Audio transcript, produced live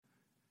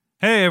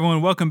Hey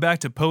everyone, welcome back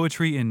to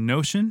Poetry in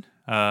Notion.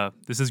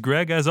 This is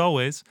Greg, as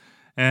always,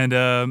 and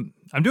I'm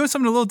doing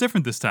something a little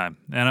different this time,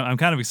 and I'm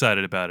kind of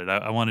excited about it.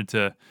 I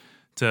wanted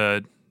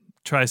to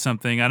try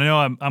something. I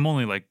know I'm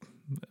only like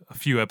a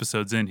few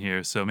episodes in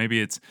here, so maybe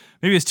it's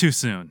too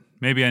soon.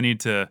 Maybe I need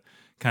to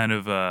kind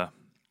of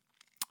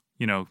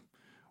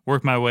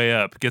work my way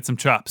up, get some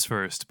chops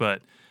first.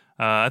 But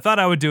I thought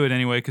I would do it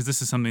anyway because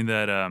this is something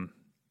that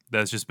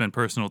that's just been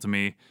personal to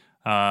me.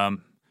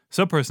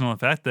 So personal, in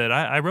fact, that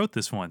I wrote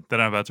this one that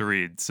I'm about to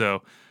read.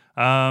 So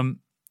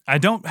I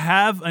don't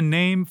have a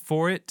name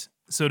for it,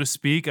 so to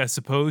speak. I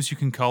suppose you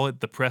can call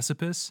it The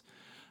Precipice,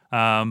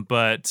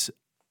 but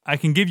I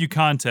can give you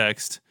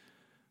context.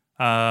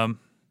 You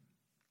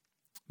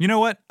know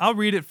what? I'll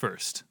read it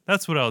first.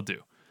 That's what I'll do.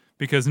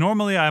 Because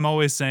normally I'm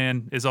always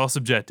saying it's all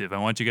subjective. I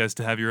want you guys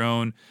to have your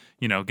own,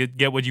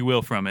 get what you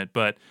will from it.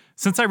 But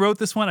since I wrote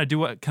this one, I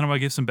do kind of want to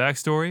give some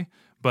backstory,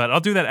 but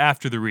I'll do that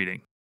after the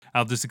reading.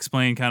 I'll just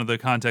explain kind of the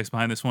context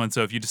behind this one.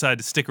 So if you decide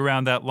to stick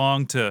around that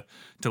long to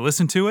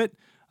listen to it,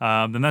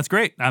 then that's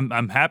great.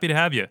 I'm happy to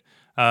have you.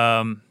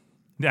 I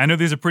know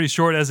these are pretty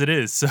short as it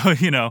is, so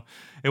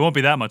it won't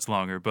be that much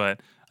longer.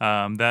 But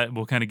that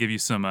will kind of give you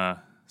some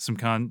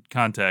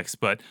context.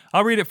 But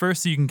I'll read it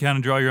first so you can kind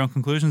of draw your own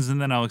conclusions, and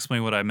then I'll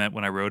explain what I meant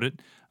when I wrote it,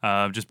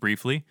 just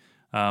briefly,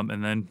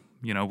 and then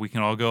we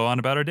can all go on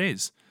about our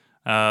days.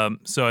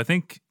 So I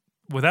think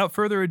without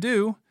further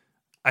ado,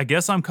 I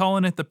guess I'm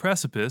calling it The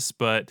Precipice,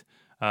 but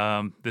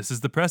this is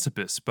The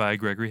Precipice by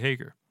Gregory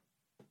Hager.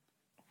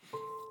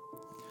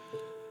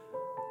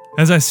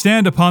 As I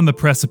stand upon the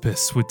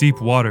precipice with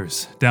deep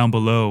waters down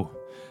below,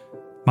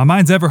 my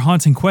mind's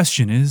ever-haunting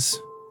question is,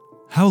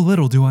 how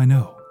little do I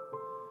know?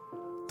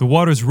 The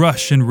waters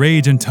rush and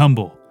rage and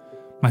tumble,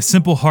 my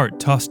simple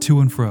heart tossed to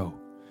and fro.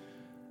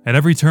 At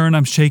every turn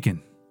I'm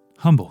shaken,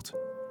 humbled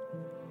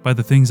by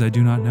the things I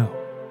do not know.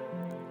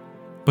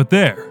 But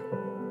there,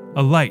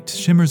 a light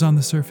shimmers on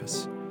the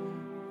surface,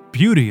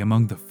 beauty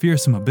among the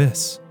fearsome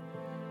abyss.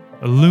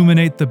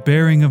 Illuminate the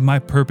bearing of my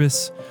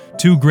purpose,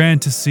 too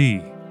grand to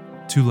see,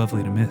 too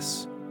lovely to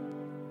miss.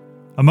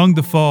 Among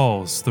the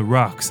falls, the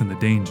rocks, and the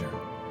danger,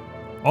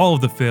 all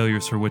of the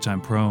failures for which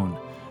I'm prone,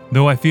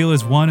 though I feel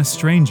as one a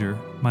stranger,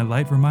 my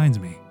light reminds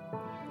me,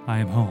 I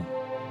am home.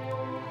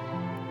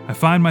 I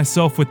find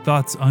myself with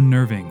thoughts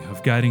unnerving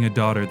of guiding a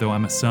daughter, though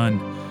I'm a son.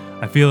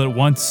 I feel at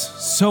once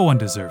so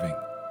undeserving.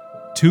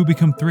 Two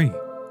become three,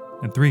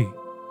 and three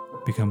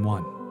become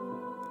one.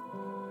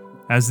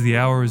 As the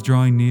hour is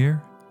drawing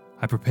near,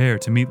 I prepare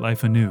to meet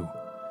life anew.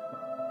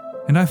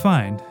 And I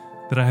find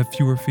that I have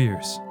fewer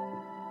fears,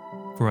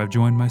 for I've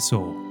joined my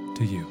soul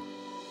to you.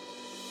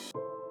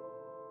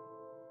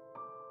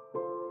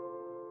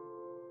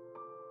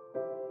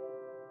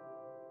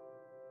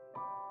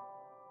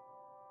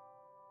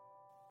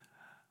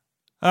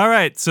 All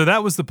right, so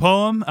that was the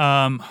poem.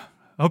 I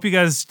hope you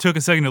guys took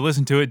a second to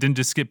listen to it, didn't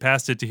just skip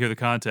past it to hear the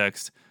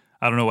context.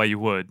 I don't know why you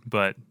would,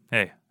 but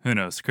hey, who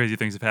knows? Crazy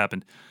things have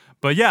happened.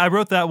 But yeah, I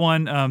wrote that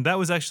one. That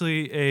was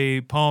actually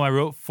a poem I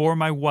wrote for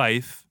my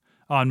wife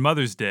on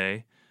Mother's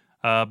Day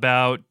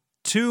about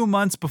 2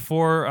 months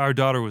before our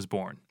daughter was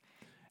born.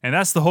 And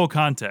that's the whole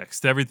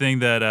context. Everything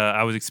that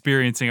I was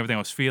experiencing, everything I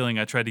was feeling,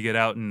 I tried to get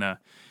out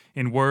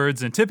in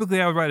words. And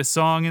typically I would write a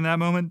song in that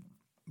moment,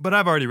 but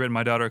I've already written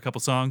my daughter a couple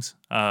songs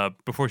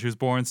before she was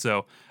born.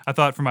 So I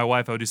thought for my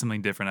wife I would do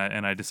something different,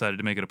 and I decided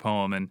to make it a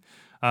poem.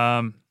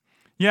 And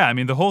yeah, I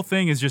mean, the whole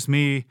thing is just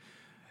me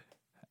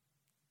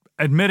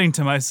admitting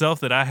to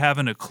myself that I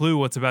haven't a clue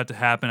what's about to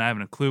happen. I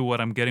haven't a clue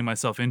what I'm getting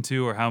myself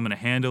into or how I'm going to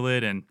handle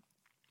it, and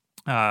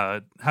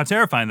how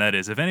terrifying that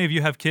is. If any of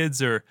you have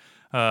kids or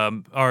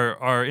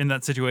are in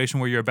that situation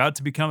where you're about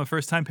to become a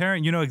first-time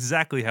parent, you know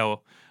exactly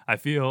how I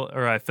feel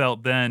or I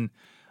felt then.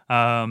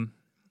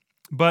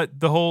 But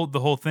the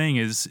whole thing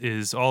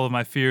is all of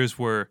my fears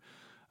were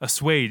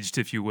assuaged,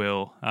 if you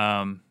will,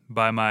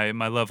 by my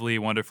lovely,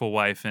 wonderful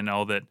wife and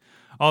all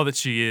that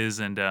she is,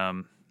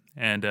 and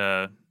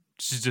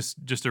she's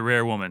just a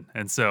rare woman.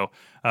 And so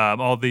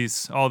all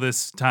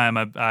this time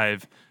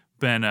I've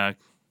been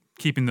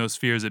keeping those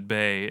fears at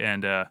bay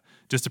and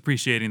just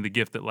appreciating the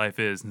gift that life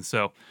is. And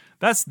so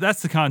that's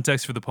the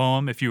context for the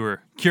poem. If you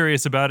were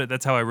curious about it,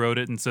 that's how I wrote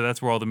it, and so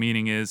that's where all the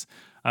meaning is.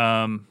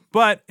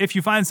 But if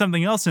you find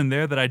something else in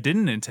there that I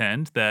didn't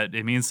intend, that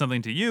it means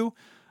something to you,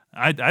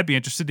 I'd be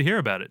interested to hear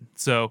about it.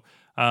 So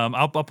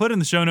I'll put in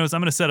the show notes. I'm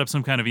going to set up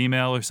some kind of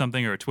email or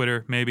something, or a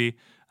Twitter maybe.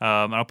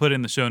 I'll put it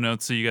in the show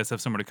notes so you guys have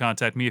somewhere to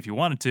contact me if you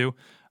wanted to.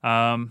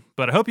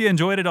 But I hope you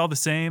enjoyed it all the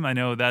same. I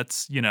know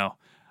that's,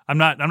 I'm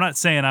not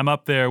saying I'm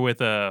up there with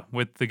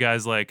the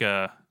guys like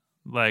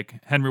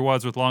Henry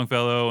Wadsworth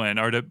Longfellow and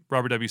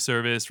Robert W.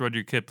 Service,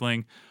 Rudyard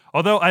Kipling.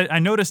 Although I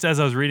noticed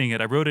as I was reading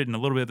it, I wrote it in a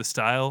little bit of the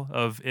style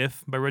of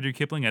If by Rudyard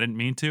Kipling. I didn't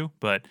mean to,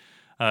 but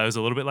it was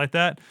a little bit like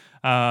that.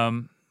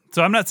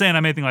 So I'm not saying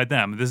I'm anything like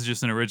them. This is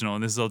just an original,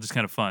 and this is all just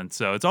kind of fun.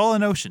 So it's all a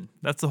notion.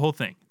 That's the whole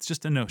thing. It's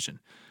just a notion.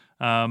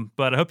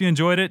 But I hope you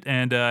enjoyed it,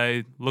 and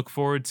I look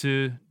forward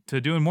to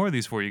doing more of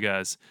these for you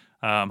guys.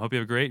 Hope you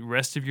have a great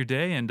rest of your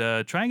day, and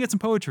try and get some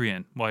poetry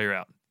in while you're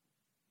out.